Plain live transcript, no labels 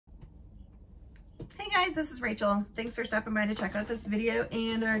Hey guys, this is Rachel. Thanks for stopping by to check out this video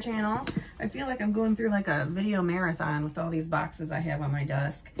and our channel. I feel like I'm going through like a video marathon with all these boxes I have on my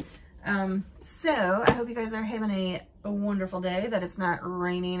desk. So I hope you guys are having a wonderful day, that it's not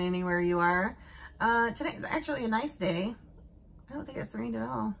raining anywhere you are. Today is actually a nice day. I don't think it's rained at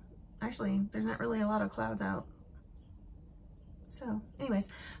all. Actually, there's not really a lot of clouds out. So anyways,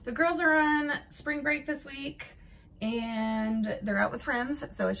 the girls are on spring break this week and they're out with friends.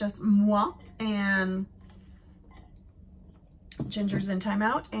 So it's just moi and Ginger's in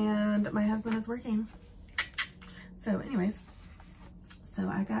timeout and my husband is working. So anyways, so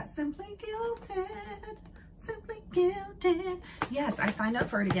I got Simply Gilded. Simply Gilded. Yes, I signed up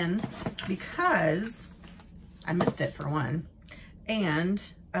for it again because I missed it for one. And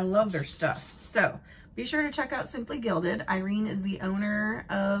I love their stuff. So be sure to check out Simply Gilded. Irene is the owner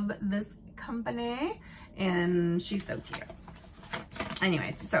of this company and she's so cute.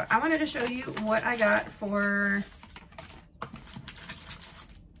 Anyways, so I wanted to show you what I got for,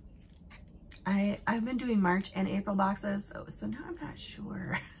 I've been doing March and April boxes. So now I'm not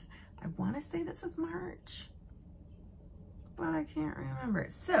sure. I want to say this is March, but I can't remember.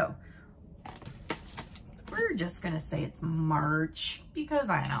 So we're just going to say it's March because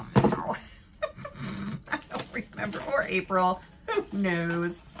I don't know. I don't remember. Or April. Who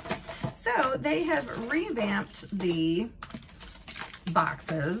knows? So they have revamped the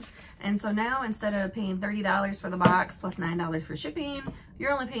boxes. And so now instead of paying $30 for the box plus $9 for shipping,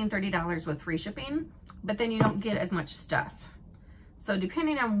 you're only paying $30 with free shipping, but then you don't get as much stuff. So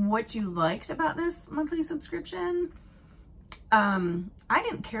depending on what you liked about this monthly subscription, I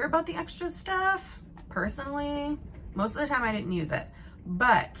didn't care about the extra stuff. Personally, most of the time I didn't use it,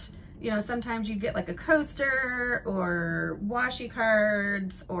 but you know, sometimes you get like a coaster or washi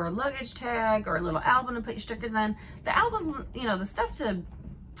cards or a luggage tag or a little album to put your stickers in. The albums, you know, the stuff to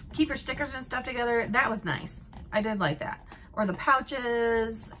keep your stickers and stuff together, that was nice. I did like that. Or the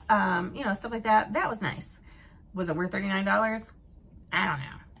pouches, you know, stuff like that. That was nice. Was it worth $39? I don't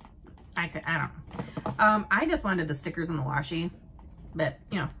know. I don't know. I just wanted the stickers and the washi, but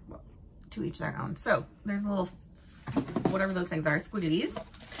you know, to each their own. So there's a little, whatever those things are, squiddies.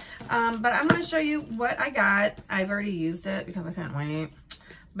 But I'm going to show you what I got. I've already used it because I couldn't wait.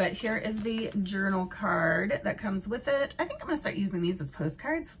 But here is the journal card that comes with it. I think I'm going to start using these as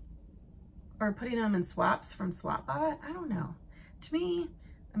postcards or putting them in swaps from SwapBot. I don't know. To me,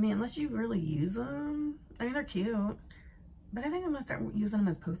 I mean, unless you really use them, I mean, they're cute. But I think I'm going to start using them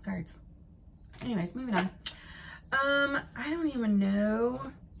as postcards. Anyways, moving on. I don't even know.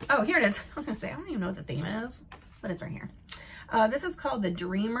 Oh, here it is. I was going to say, I don't even know what the theme is, but it's right here. This is called the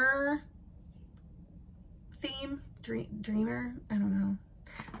Dreamer theme. Dreamer? I don't know.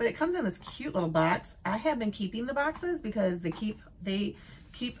 But it comes in this cute little box. I have been keeping the boxes because they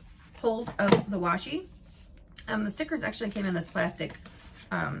keep hold of the washi. The stickers actually came in this plastic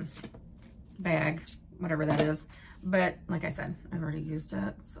bag, whatever that is. But like I said, I've already used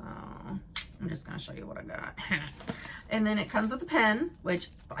it, so I'm just going to show you what I got. And then it comes with a pen, which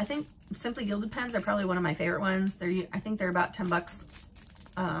I think Simply Gilded pens are probably one of my favorite ones. I think they're about 10 bucks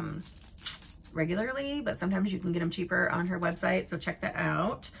regularly, but sometimes you can get them cheaper on her website, so check that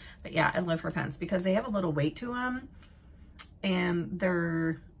out. But yeah, I love her pens because they have a little weight to them, and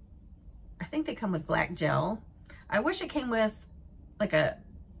I think they come with black gel. I wish it came with like a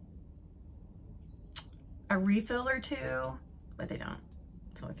refill or two, but they don't.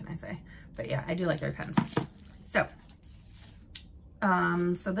 So what can I say? But yeah, I do like their pens. So,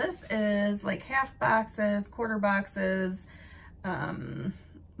 so this is like half boxes, quarter boxes,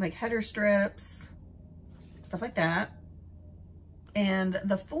 like header strips, stuff like that. And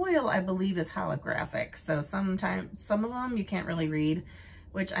the foil, I believe, is holographic. So sometimes, some of them you can't really read,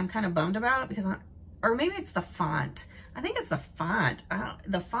 which I'm kind of bummed about because, or maybe it's the font. I think it's the font.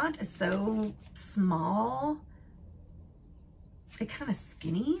 The font is so small, it's kind of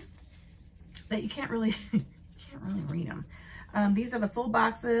skinny, that you can't really, read them. These are the full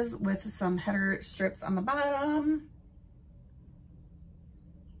boxes with some header strips on the bottom.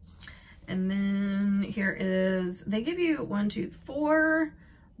 And then here is, they give you 4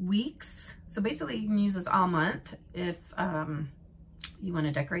 weeks. So basically you can use this all month if you want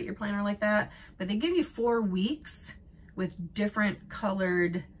to decorate your planner like that. But they give you 4 weeks with different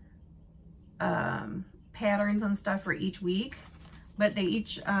colored patterns and stuff for each week. But they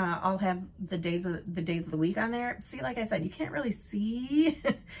each all have the days of the week on there. See, like I said, you can't really see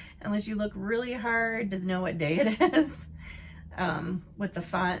unless you look really hard to know what day it is with the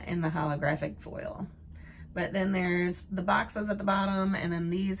font and the holographic foil. But then there's the boxes at the bottom, and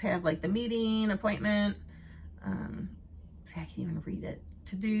then these have like the meeting, appointment. See, I can't even read it.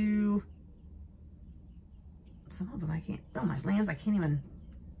 To do some of them I can't, oh my lands, I can't even,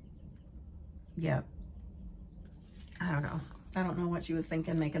 yeah. I don't know. I don't know what she was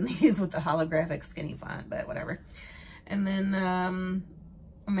thinking making these with the holographic skinny font, but whatever. And then, I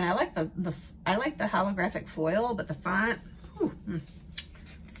mean, I like I like the holographic foil, but the font, whew,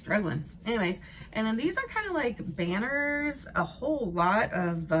 struggling. Anyways, and then these are kind of like banners, a whole lot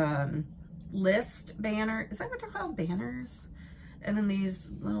of list banner. Is that what they're called? Banners? And then these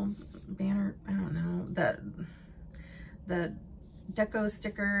little banner, I don't know, the deco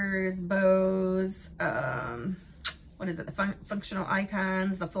stickers, bows, what is it? The functional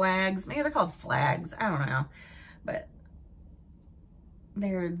icons, the flags. Maybe they're called flags. I don't know. But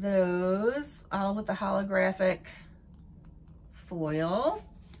there are those, all with the holographic foil.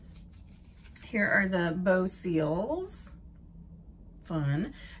 Here are the bow seals.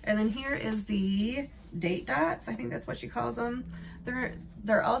 Fun. And then here is the date dots. I think that's what she calls them.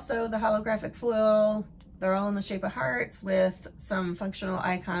 They're also the holographic foil. They're all in the shape of hearts with some functional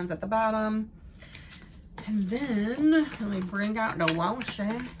icons at the bottom. And then let me bring out the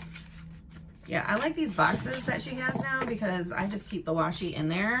washi. Yeah, I like these boxes that she has now because I just keep the washi in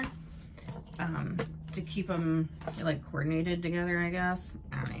there to keep them like coordinated together, I guess.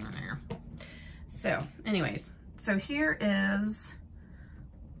 I don't even know. So anyways, so here is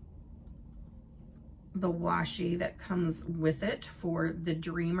the washi that comes with it for the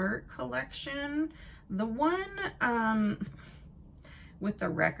Dreamer collection. The one with the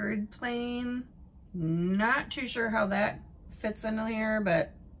record playing, not too sure how that fits into here,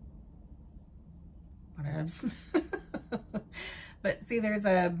 but whatevs. But see, there's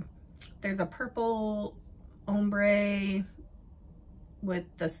a purple ombre with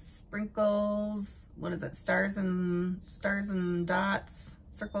the sprinkles. What is it? Stars and dots,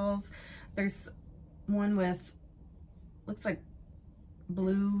 circles. There's one with, looks like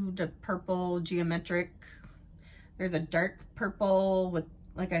blue to purple geometric. There's a dark purple with,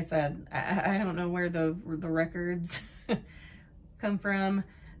 like I said, I don't know where the records come from.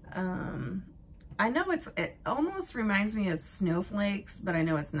 I know it almost reminds me of snowflakes, but I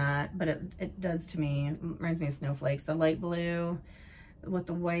know it's not, but it does to me. It reminds me of snowflakes, the light blue with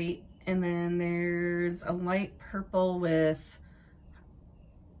the white. And then there's a light purple with,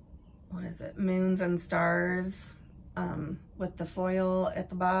 what is it? Moons and stars with the foil at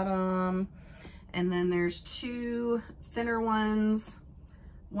the bottom. And then there's two thinner ones.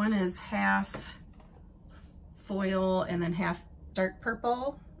 One is half foil and then half dark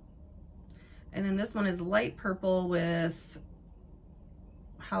purple. And then this one is light purple with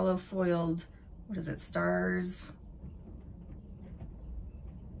hollow foiled, what is it, stars.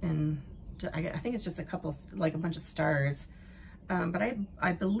 And I think it's just a couple, like a bunch of stars. But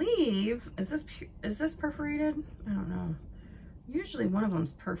I believe, is this perforated? I don't know. Usually one of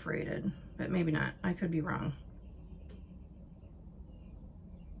them's perforated, but maybe not. I could be wrong.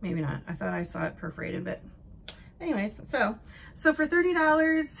 Maybe not. I thought I saw it perforated, but anyways, so for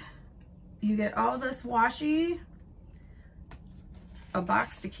 $30, you get all this washi, a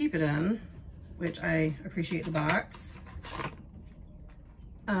box to keep it in, which I appreciate the box.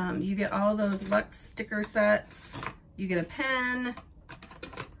 You get all those Luxe sticker sets. You get a pen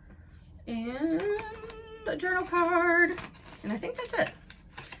and a journal card, and I think that's it.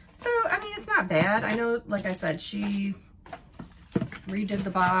 So, I mean, it's not bad. I know, like I said, she redid the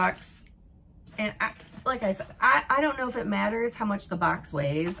box, and like I said, I don't know if it matters how much the box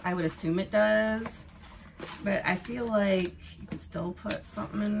weighs. I would assume it does, but I feel like you could still put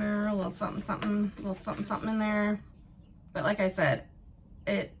something in there, a little something, something, a little something, something in there. But like I said,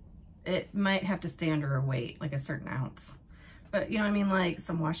 it might have to stay under a weight, like a certain ounce. But you know what I mean? Like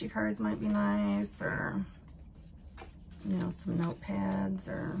some washi cards might be nice, or, you know, some notepads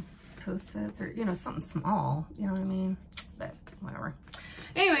or Post-its, or, you know, something small, you know what I mean? But whatever.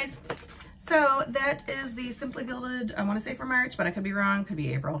 Anyways, so that is the Simply Gilded, I want to say for March, but I could be wrong, could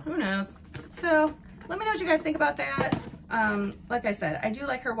be April, who knows? So let me know what you guys think about that. Like I said, I do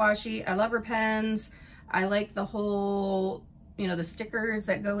like her washi. I love her pens. I like the whole, you know, the stickers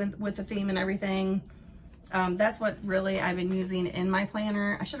that go in with the theme and everything. That's what really I've been using in my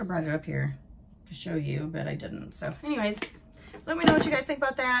planner. I should have brought it up here to show you, but I didn't. So anyways, let me know what you guys think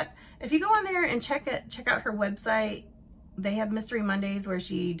about that. If you go on there and check out her website, they have Mystery Mondays where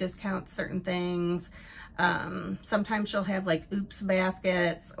she discounts certain things. Sometimes she'll have like oops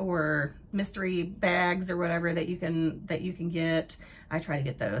baskets or mystery bags or whatever that you can get. I try to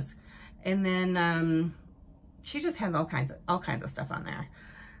get those. And then she just has all kinds of stuff on there.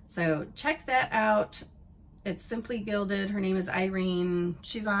 So check that out. It's Simply Gilded. Her name is Irene.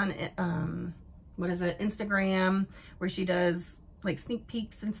 She's on what is it, Instagram, where she does like sneak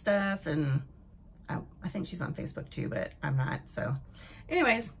peeks and stuff, and I think she's on Facebook too, but I'm not. So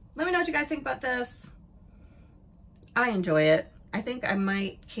anyways, let me know what you guys think about this. I enjoy it. I think I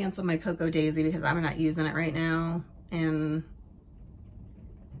might cancel my Cocoa Daisy because I'm not using it right now. And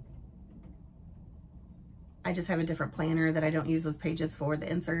I just have a different planner that I don't use those pages for, the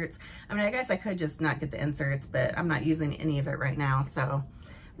inserts. I mean, I guess I could just not get the inserts, but I'm not using any of it right now. So,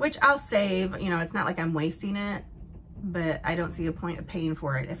 which I'll save, you know, it's not like I'm wasting it, but I don't see a point of paying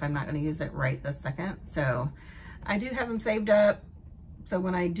for it if I'm not going to use it right this second. So I do have them saved up. So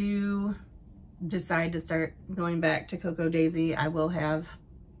when I do decide to start going back to Cocoa Daisy, I will have,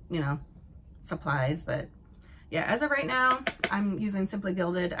 you know, supplies. But yeah, as of right now, I'm using Simply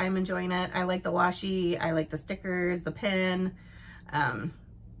Gilded. I'm enjoying it. I like the washi. I like the stickers, the pen,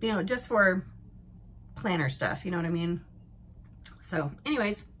 you know, just for planner stuff, you know what I mean? So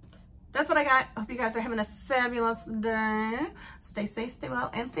anyways, that's what I got. Hope you guys are having a fabulous day. Stay safe, stay well,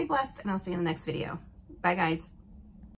 and stay blessed. And I'll see you in the next video. Bye, guys.